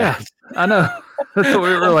 She's bad. Yeah, I know. That's what we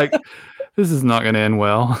were like, this is not going to end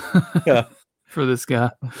well. Yeah. For this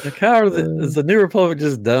guy. Like, how is the New Republic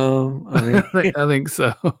just dumb? I mean, I think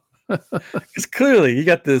so. Because clearly you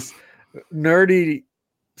got this nerdy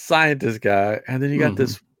scientist guy, and then you got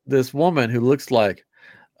this woman who looks like,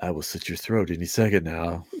 I will slit your throat any second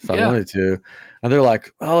now if I wanted to. And they're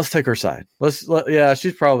like, oh, let's take her side.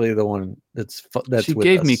 She's probably the one that's she with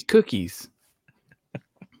gave us. Me cookies.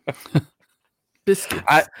 Biscuits.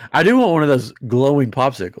 I do want one of those glowing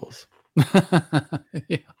popsicles.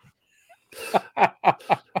 Yeah.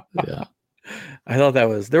 Yeah. I thought there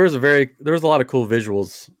was a lot of cool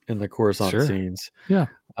visuals in the Coruscant scenes. Yeah.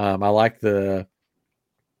 I like you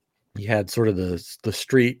had sort of the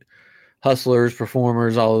street hustlers,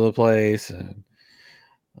 performers all over the place, and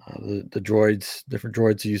the droids, different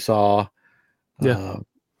droids you saw. Yeah.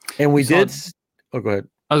 And we did. Oh, go ahead.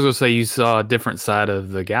 I was going to say you saw a different side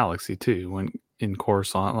of the galaxy too when in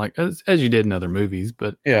Coruscant, like as you did in other movies.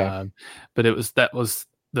 But but that was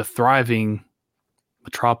the thriving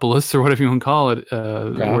metropolis or whatever you want to call it,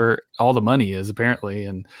 where all the money is apparently,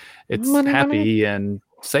 and it's happy and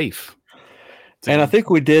safe. And I think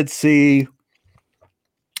we did see.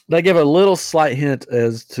 They give a little slight hint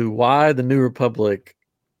as to why the New Republic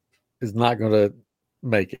is not going to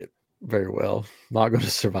make it very well, not going to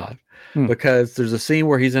survive. Because there's a scene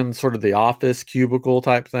where he's in sort of the office cubicle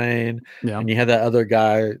type thing, and you had that other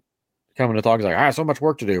guy coming to talk. He's like, so much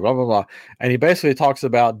work to do, blah, blah, blah. And he basically talks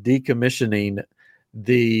about decommissioning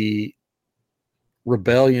the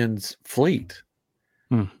rebellion's fleet.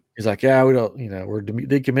 He's like, we don't, we're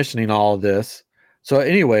decommissioning all of this. So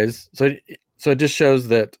anyways, so it just shows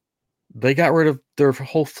that they got rid of their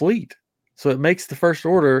whole fleet. So it makes the First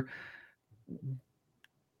Order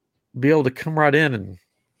be able to come right in and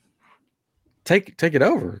take it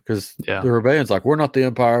over, because the rebellion's like, we're not the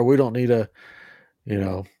Empire. We don't need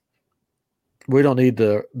we don't need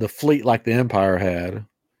the fleet like the Empire had.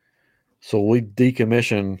 So we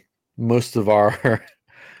decommission most of our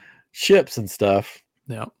ships and stuff.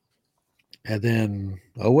 Yeah. And then,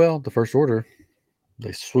 the First Order,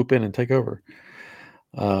 they swoop in and take over.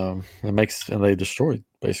 And they destroy,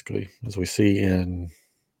 basically, as we see in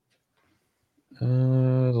The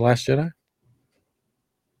Last Jedi.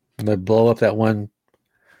 And they blow up that one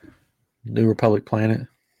New Republic planet.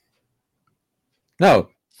 No,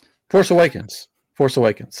 Force Awakens.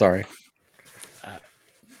 Sorry.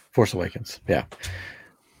 Force Awakens. Yeah.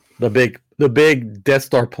 The big Death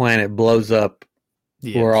Star planet blows up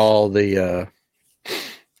where all the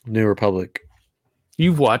New Republic.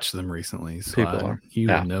 You've watched them recently, so you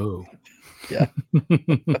know. Yeah.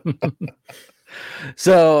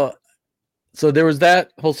 So there was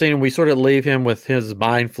that whole scene, and we sort of leave him with his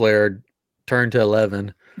mind flared, turned to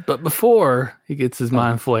 11. But before he gets his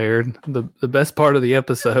mind flared, the best part of the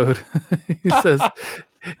episode, he says,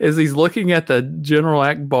 as he's looking at the General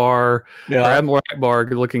Akbar, or Admiral Akbar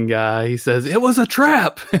looking guy, he says, "It was a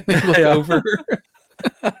trap." And they look over.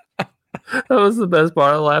 That was the best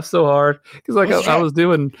part. I laughed so hard because I was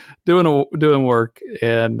doing work,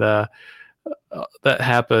 and that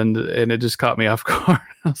happened, and it just caught me off guard.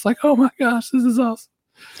 I was like, "Oh my gosh, this is awesome!"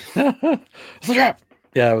 It's a trap.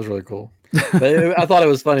 Yeah, it was really cool. I thought it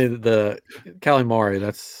was funny that the Calamari,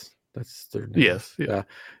 that's their name. Yes. Yeah.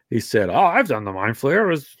 He said, I've done the mind flare.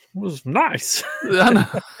 It was nice. I know.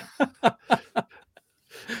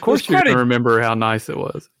 Of course you're going to remember how nice it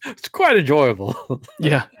was. It's quite enjoyable.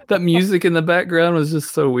 Yeah. That music in the background was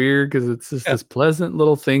just so weird because it's just this pleasant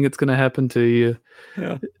little thing that's going to happen to you.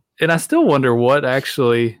 Yeah. And I still wonder what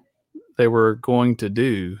actually they were going to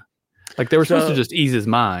do. Like they were supposed to just ease his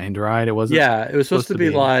mind, right? It wasn't. Yeah, it was supposed to be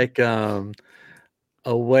like a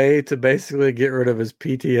way to basically get rid of his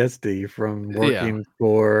PTSD from working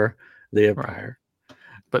for the Empire,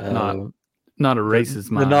 but not erase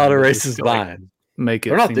his mind. Not erase his mind. Make it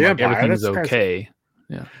seem like everything is okay.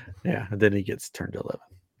 Yeah, yeah. And then he gets turned to 11.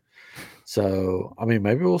 So I mean,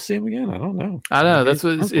 maybe we'll see him again. I don't know. I know. That's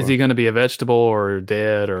what is he going to be a vegetable or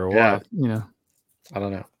dead or what? Yeah. I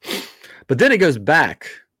don't know. But then it goes back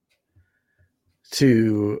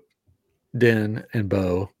to Din and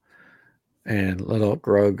Bo and little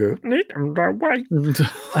Grogu.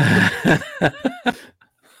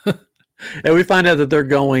 And we find out that they're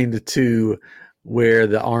going to where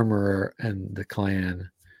the armorer and the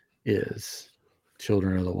clan is,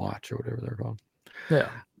 Children of the Watch or whatever they're called. Yeah.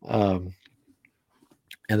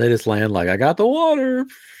 And they just land like, I got the water.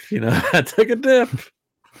 I took a dip.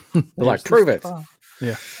 They're like, prove it.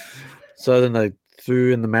 Yeah. So then they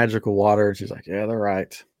threw in the magical water, and she's like, yeah, they're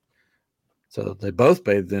right. So they both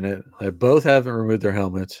bathed in it. They both haven't removed their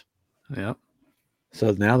helmets. Yep.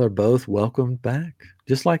 So now they're both welcomed back,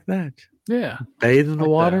 just like that. Yeah. Bathe in the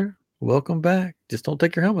water, welcome back. Just don't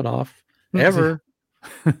take your helmet off, ever.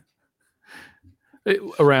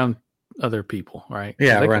 Around other people, right?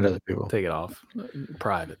 Yeah, around other people. Take it off.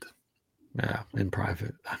 Private. Yeah, in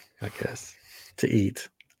private, I guess. To eat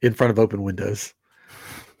in front of open windows.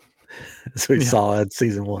 As we saw in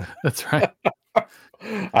season 1. That's right.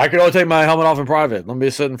 I can only take my helmet off in private. Let me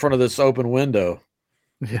sit in front of this open window.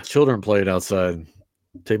 Yeah. Children played outside.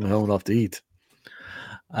 Take my helmet off to eat.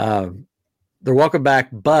 They're welcome back,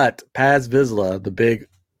 but Paz Vizsla, the big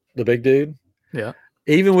dude. Yeah.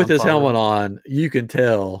 Even with his helmet on, you can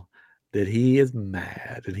tell that he is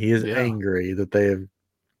mad and he is angry that they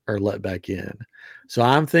are let back in. So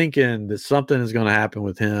I'm thinking that something is going to happen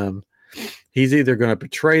with him. He's either going to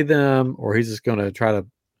betray them or he's just going to try to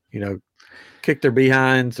kick their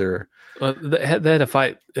behinds or. They had a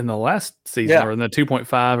fight in the last season or in the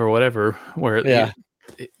 2.5 or whatever. Where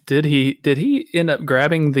did he end up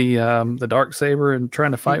grabbing the Darksaber and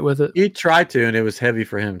trying to fight with it? He tried to, and it was heavy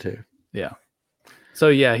for him too. Yeah.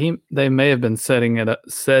 So they may have been setting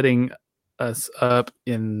us up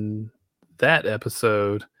in that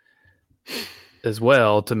episode as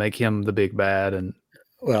well to make him the big bad. And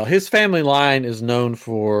well, his family line is known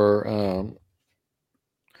for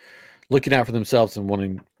looking out for themselves and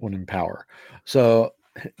wanting power. So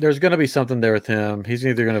there's going to be something there with him. He's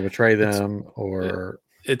either going to betray them or.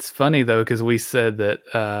 It's funny though, because we said that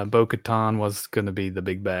Bo-Katan was going to be the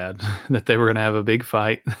big bad, that they were going to have a big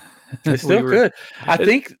fight. They still could. I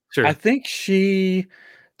think the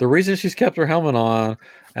reason she's kept her helmet on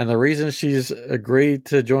and the reason she's agreed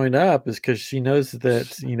to join up is because she knows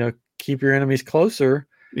that, keep your enemies closer.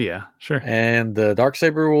 Yeah, sure. And the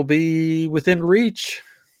Darksaber will be within reach.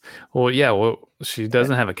 Well, yeah. Well, she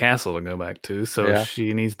doesn't have a castle to go back to, so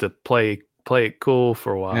she needs to play it cool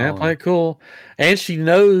for a while. Yeah, play it cool. And she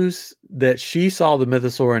knows that she saw the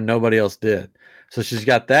Mythosaur and nobody else did. So she's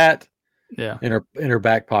got that in her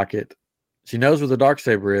back pocket. She knows where the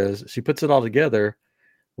Darksaber is. She puts it all together.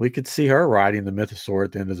 We could see her riding the Mythosaur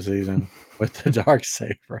at the end of the season with the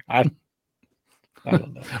Darksaber. I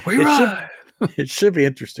don't know. It should be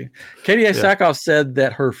interesting. Katie Sackhoff said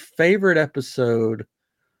that her favorite episode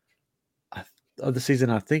of the season,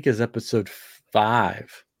 I think, is episode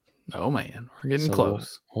 5. Oh man, we're getting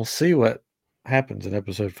close. We'll see what happens in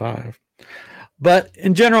episode 5. But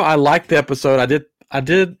in general, I liked the episode. I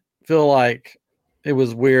did feel like it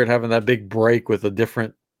was weird having that big break with a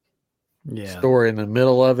different story in the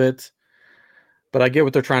middle of it. But I get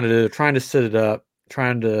what they're trying to do. They're trying to set it up,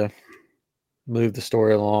 trying to move the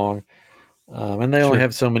story along. And they only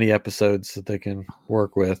have so many episodes that they can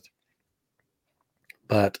work with.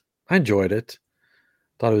 But I enjoyed it.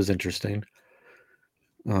 Thought it was interesting.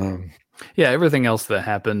 Everything else that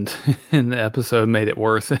happened in the episode made it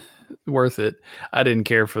worth it. I didn't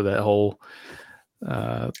care for that whole.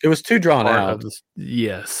 It was too drawn out.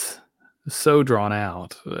 Yes, so drawn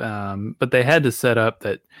out. But they had to set up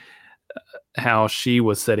that how she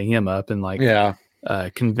was setting him up and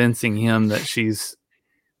convincing him that she's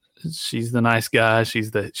the nice guy.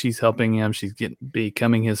 She's helping him. She's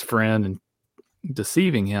becoming his friend and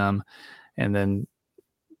deceiving him, and then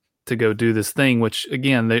to go do this thing, which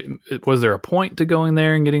again, was there a point to going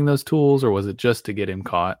there and getting those tools, or was it just to get him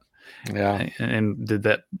caught? Yeah. And did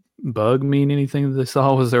that bug mean anything that they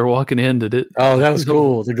saw as they were walking in? Did it? Oh, that was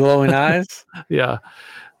cool. The glowing eyes. Yeah.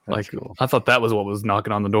 That's cool. I thought that was what was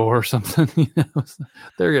knocking on the door or something.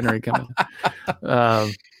 They're getting ready to come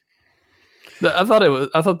in. I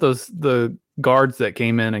thought the guards that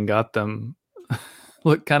came in and got them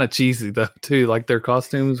looked kind of cheesy though too. Like their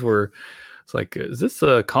costumes were. It's like, is this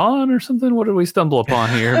a con or something? What did we stumble upon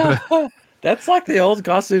here? That's like the old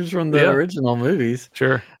costumes from the original movies.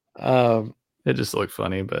 Sure. It just looked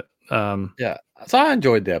funny, but so I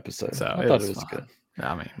enjoyed the episode. So I thought it was good.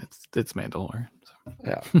 I mean, it's Mandalorian. So.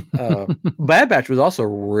 Yeah. Bad Batch was also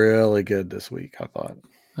really good this week, I thought.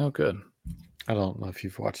 Oh, good. I don't know if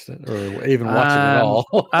you've watched it or even watched it at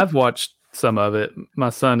all. I've watched some of it. My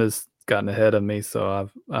son has gotten ahead of me, so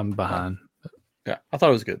I'm behind. Yeah, I thought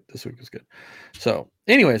it was good. This week was good. So,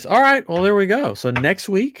 anyways, all right. Well, there we go. So next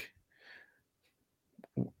week,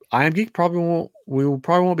 I Am Geek we probably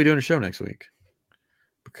won't be doing a show next week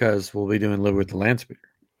because we'll be doing Live with the Landspeeder.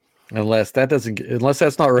 Unless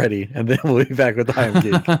that's not ready, and then we'll be back with I Am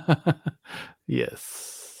Geek.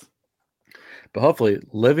 Yes. But hopefully,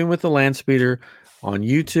 Living with the Landspeeder on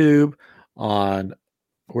YouTube, on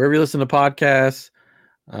wherever you listen to podcasts.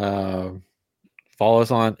 Follow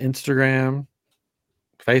us on Instagram,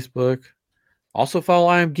 Facebook. Also follow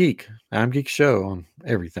I Am Geek. I Am Geek Show on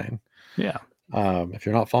everything. Yeah. If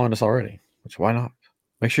you're not following us already, which why not?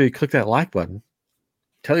 Make sure you click that like button.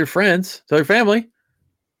 Tell your friends, tell your family,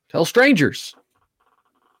 tell strangers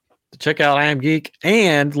to check out I Am Geek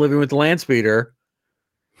and Living with the Landspeeder.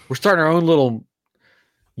 We're starting our own little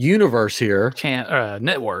universe here.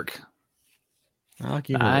 Network. I like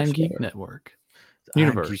universe. I Am Geek Network.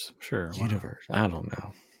 Universe. Sure. Universe. I don't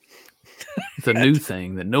know. It's a new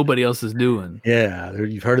thing that nobody else is doing. Yeah.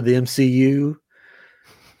 You've heard of the MCU,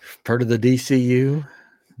 heard of the DCU.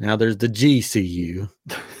 Now there's the GCU.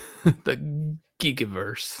 The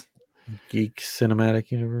Geekiverse. Geek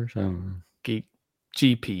Cinematic Universe. I don't know. Geek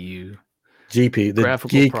GPU. GP. The Graphical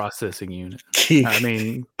Geek Processing Unit. Geek. I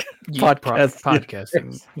mean, Geek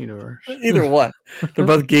podcasting universe. Either one. They're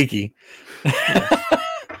both geeky.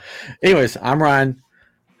 Anyways, I'm Ryan.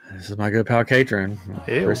 This is my good pal Katrin.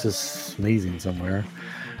 Chris is sneezing somewhere.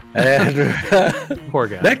 And poor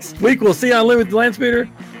guy. Next week we'll see you on Unlimited Land Speeder,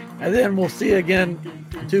 and then we'll see you again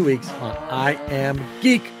in 2 weeks on I Am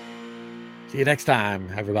Geek. See you next time,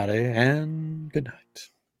 everybody, and good night.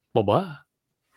 Bye-bye.